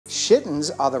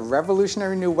Shittens are the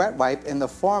revolutionary new wet wipe in the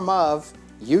form of,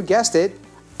 you guessed it,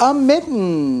 a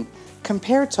mitten.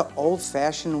 Compared to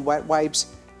old-fashioned wet wipes,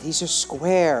 these are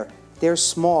square, they're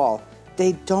small,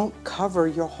 they don't cover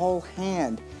your whole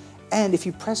hand. And if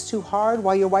you press too hard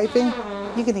while you're wiping,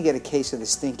 you're gonna get a case of the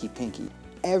stinky pinky.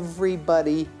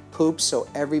 Everybody poops, so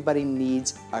everybody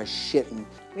needs a shitten.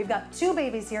 We've got two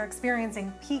babies here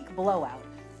experiencing peak blowout.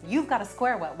 You've got a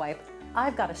square wet wipe,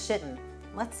 I've got a shitten.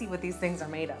 Let's see what these things are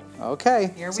made of.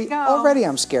 Okay. Here we go. Already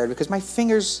I'm scared because my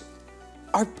fingers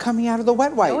are coming out of the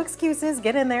wet wipe. No excuses,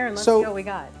 get in there and let's see what we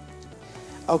got.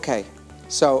 Okay,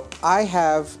 so I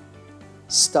have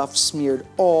stuff smeared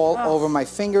all over my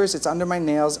fingers, it's under my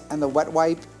nails, and the wet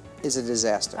wipe is a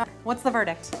disaster. What's the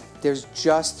verdict? There's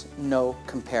just no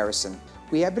comparison.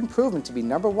 We have been proven to be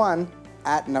 #1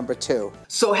 at #2.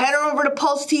 So head over to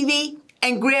Pulse TV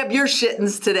and grab your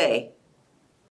shittens today.